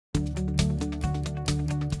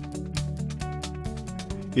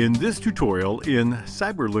In this tutorial in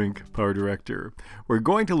Cyberlink PowerDirector, we're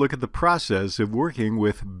going to look at the process of working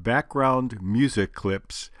with background music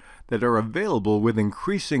clips that are available with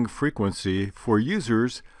increasing frequency for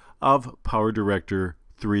users of PowerDirector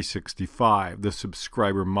 365, the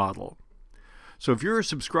subscriber model. So if you're a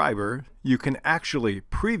subscriber, you can actually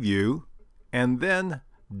preview and then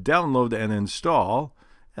download and install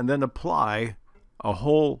and then apply a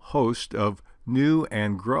whole host of new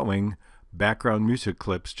and growing background music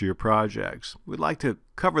clips to your projects. We'd like to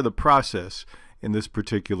cover the process in this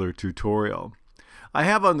particular tutorial. I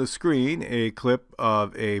have on the screen a clip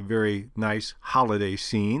of a very nice holiday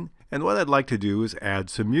scene, and what I'd like to do is add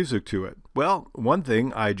some music to it. Well, one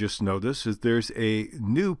thing I just noticed is there's a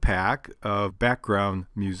new pack of background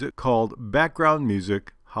music called Background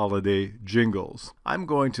Music Holiday Jingles. I'm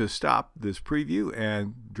going to stop this preview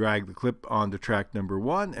and drag the clip onto track number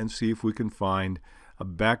 1 and see if we can find a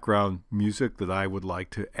background music that I would like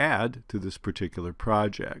to add to this particular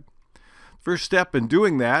project. First step in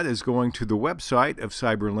doing that is going to the website of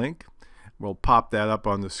Cyberlink. We'll pop that up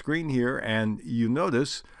on the screen here, and you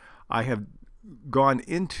notice I have gone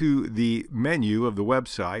into the menu of the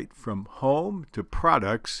website from Home to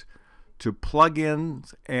Products to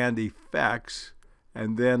Plugins and Effects,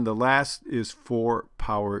 and then the last is for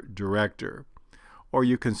PowerDirector. Or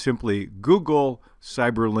you can simply Google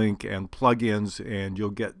Cyberlink and plugins and you'll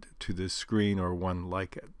get to this screen or one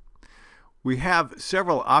like it. We have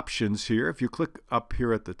several options here. If you click up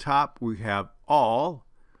here at the top, we have All,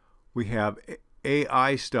 we have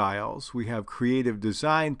AI Styles, we have Creative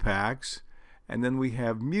Design Packs, and then we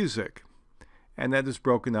have Music. And that is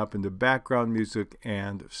broken up into background music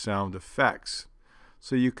and sound effects.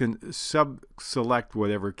 So you can select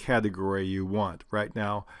whatever category you want. Right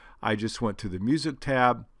now, I just went to the Music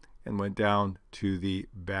tab and went down to the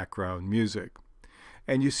background music.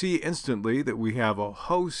 And you see instantly that we have a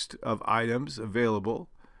host of items available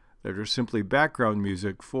that are simply background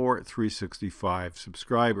music for 365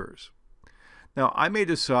 subscribers. Now, I may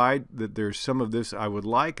decide that there's some of this I would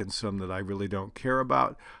like and some that I really don't care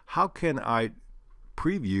about. How can I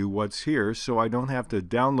preview what's here so I don't have to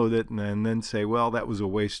download it and then say, well, that was a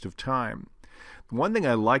waste of time? One thing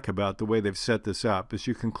I like about the way they've set this up is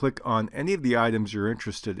you can click on any of the items you're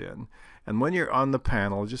interested in, and when you're on the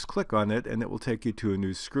panel, just click on it and it will take you to a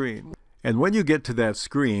new screen. And when you get to that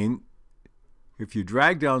screen, if you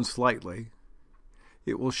drag down slightly,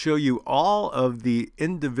 it will show you all of the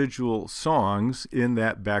individual songs in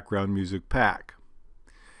that background music pack.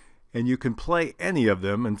 And you can play any of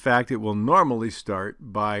them. In fact, it will normally start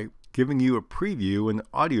by giving you a preview, an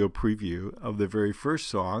audio preview of the very first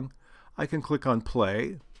song. I can click on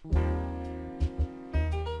play.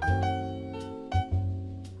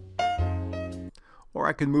 Or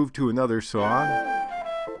I can move to another song.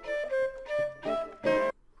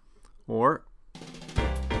 Or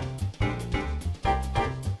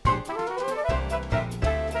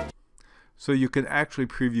so you can actually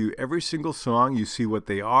preview every single song. You see what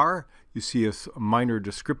they are. You see a minor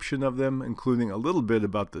description of them, including a little bit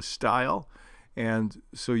about the style. And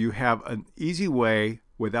so you have an easy way,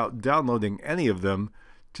 without downloading any of them,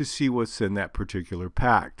 to see what's in that particular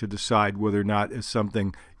pack, to decide whether or not it's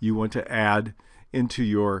something you want to add into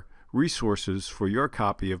your resources for your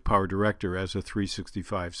copy of PowerDirector as a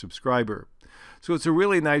 365 subscriber. So it's a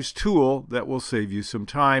really nice tool that will save you some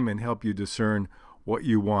time and help you discern what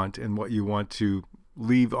you want and what you want to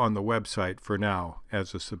leave on the website for now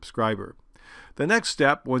as a subscriber. The next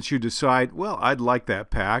step, once you decide, well, I'd like that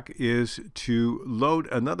pack, is to load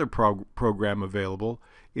another program available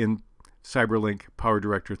in Cyberlink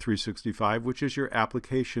PowerDirector 365, which is your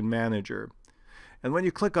application manager. And when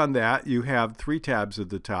you click on that, you have 3 tabs at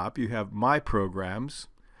the top. You have My Programs,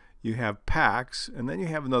 you have Packs, and then you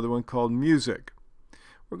have another one called Music.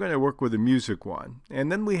 We're going to work with the music one.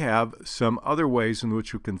 And then we have some other ways in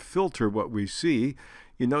which we can filter what we see.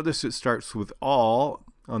 You notice it starts with All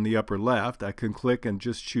on the upper left. I can click and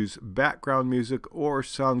just choose background music or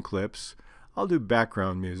sound clips. I'll do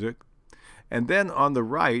background music. And then on the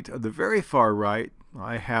right, the very far right,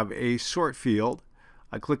 I have a sort field.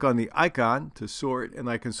 I click on the icon to sort, and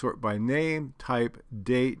I can sort by name, type,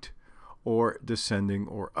 date, or descending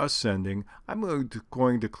or ascending. I'm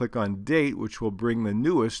going to click on date, which will bring the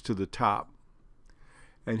newest to the top.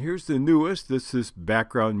 And here's the newest. This is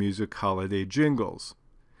Background Music Holiday Jingles.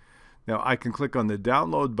 Now I can click on the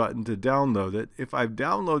download button to download it. If I've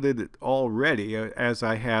downloaded it already, as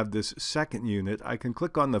I have this second unit, I can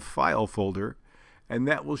click on the file folder, and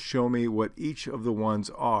that will show me what each of the ones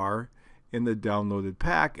are in the downloaded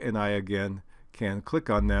pack, and I again can click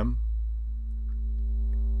on them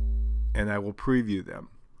and I will preview them.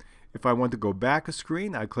 If I want to go back a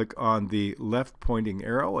screen, I click on the left pointing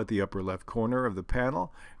arrow at the upper left corner of the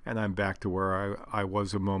panel, and I'm back to where I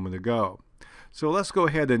was a moment ago. So let's go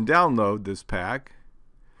ahead and download this pack,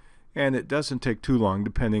 and it doesn't take too long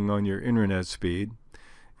depending on your internet speed.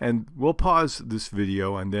 And we'll pause this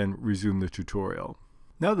video and then resume the tutorial.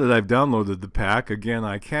 Now that I've downloaded the pack, again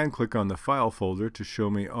I can click on the file folder to show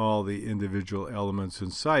me all the individual elements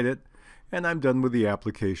inside it, and I'm done with the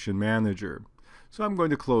application manager. So I'm going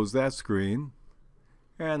to close that screen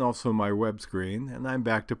and also my web screen, and I'm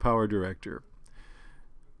back to PowerDirector.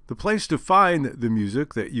 The place to find the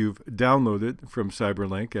music that you've downloaded from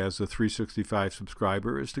CyberLink as a 365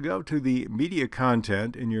 subscriber is to go to the media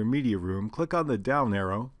content in your media room, click on the down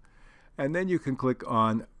arrow, and then you can click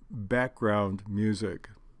on background music.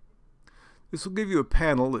 This will give you a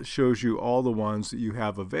panel that shows you all the ones that you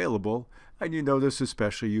have available, and you notice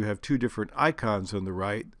especially you have two different icons on the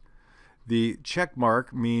right. The check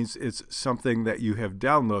mark means it's something that you have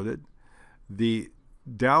downloaded. The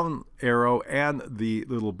down arrow and the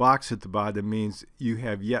little box at the bottom means you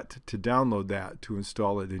have yet to download that to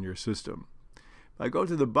install it in your system. If I go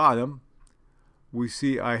to the bottom, we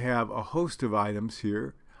see I have a host of items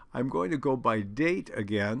here. I'm going to go by date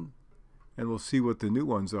again, and we'll see what the new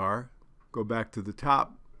ones are. Go back to the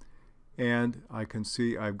top, and I can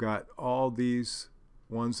see I've got all these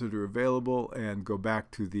ones that are available, and go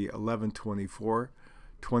back to the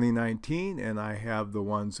 11/24/2019, and I have the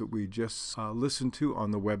ones that we just listened to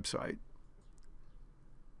on the website.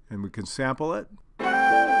 And we can sample it.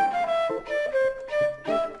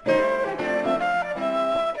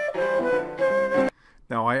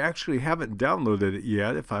 Now I actually haven't downloaded it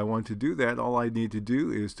yet. If I want to do that, all I need to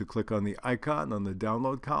do is to click on the icon on the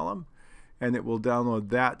download column, and it will download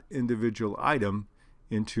that individual item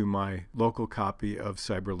into my local copy of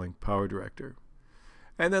CyberLink PowerDirector.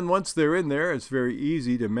 And then once they're in there, it's very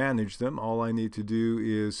easy to manage them. All I need to do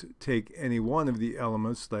is take any one of the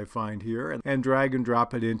elements that I find here and drag and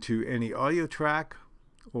drop it into any audio track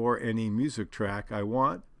or any music track I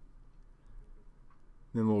want.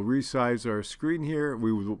 Then we'll resize our screen here.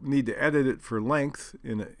 We will need to edit it for length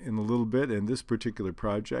in a little bit in this particular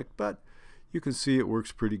project, but you can see it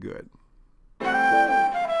works pretty good.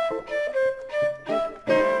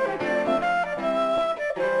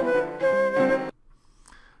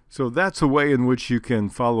 So that's a way in which you can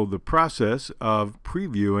follow the process of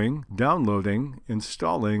previewing, downloading,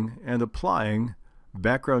 installing, and applying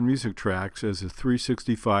background music tracks as a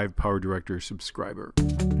 365 PowerDirector subscriber.